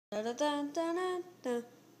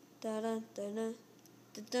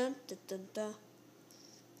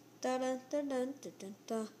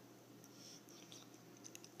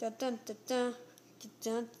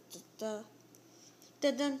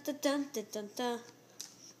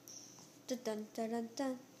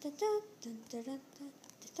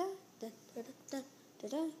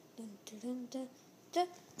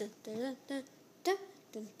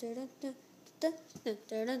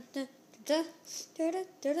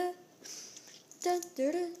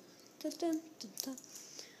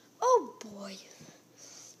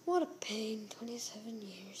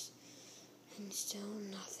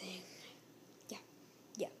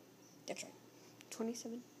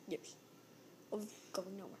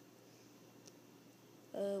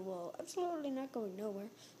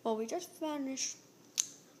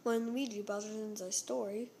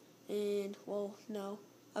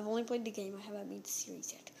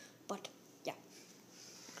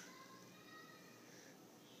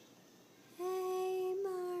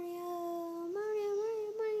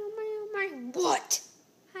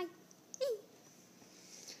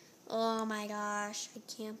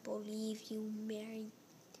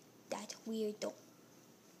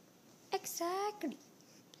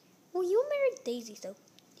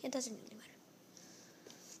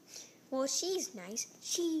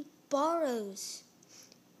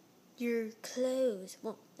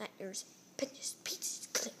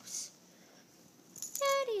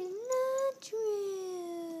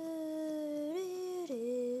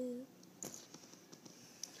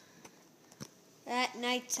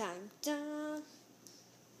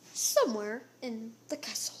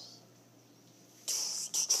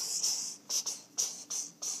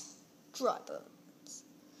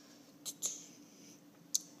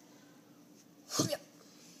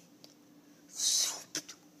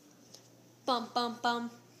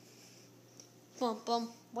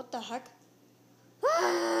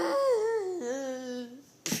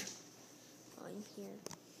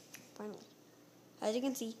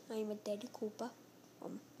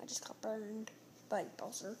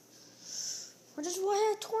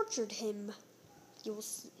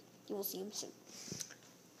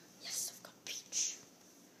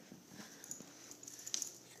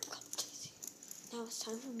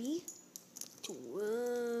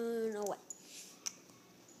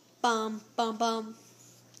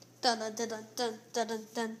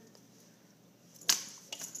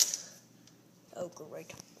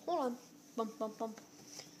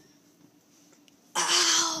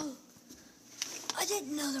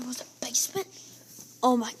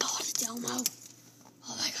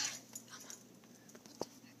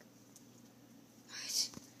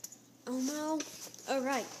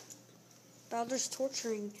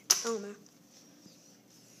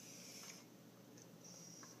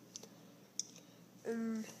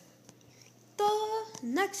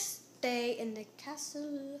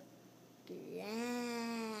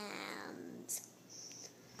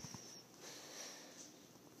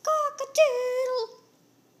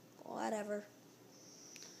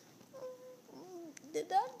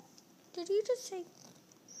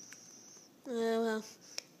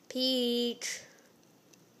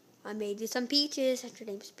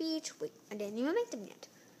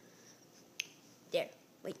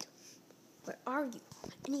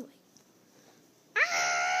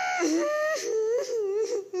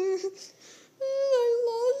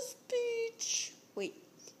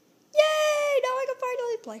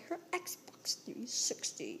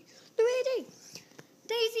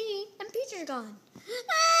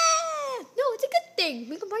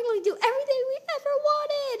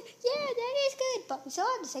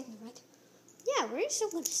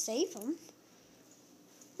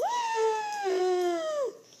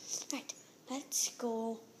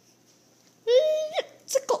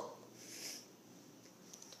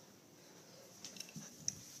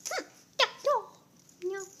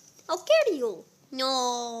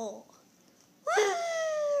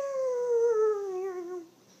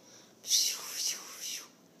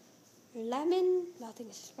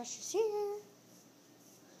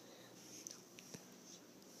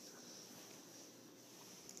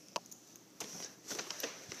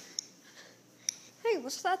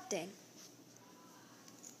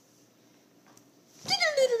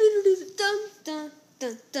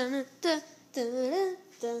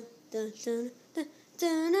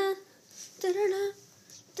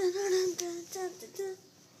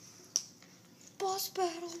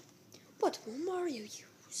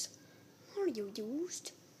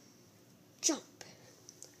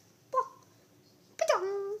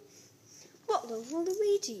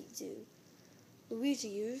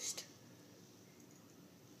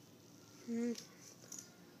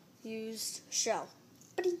used shell.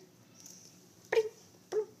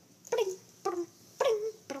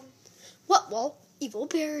 What will Evil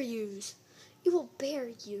Bear use? Evil Bear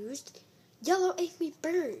used Yellow Angry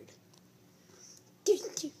Bird.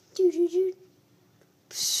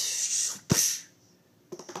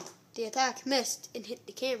 The attack missed and hit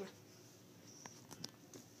the camera.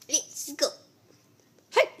 Let's go.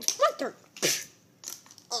 Hey, it's my turn.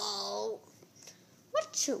 Oh.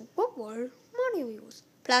 What were money wheels?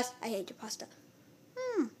 Plus, I hate your pasta.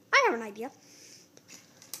 I have an idea.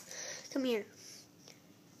 Come here.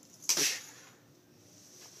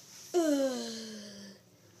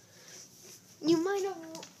 You might have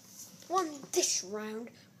won this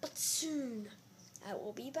round, but soon I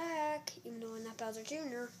will be back. Even though I'm not Bowser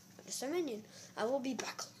Jr., I'm just a minion. I will be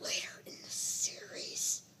back later in the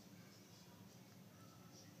series.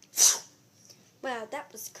 Wow,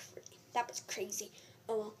 that was crazy.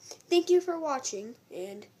 Oh well. Thank you for watching,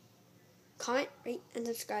 and comment, rate, and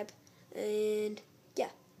subscribe. And yeah.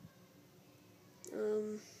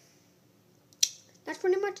 That's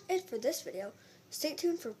pretty much it for this video. Stay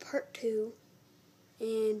tuned for part 2.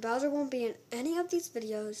 And Bowser won't be in any of these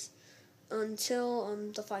videos until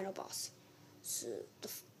the final boss. So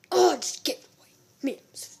just get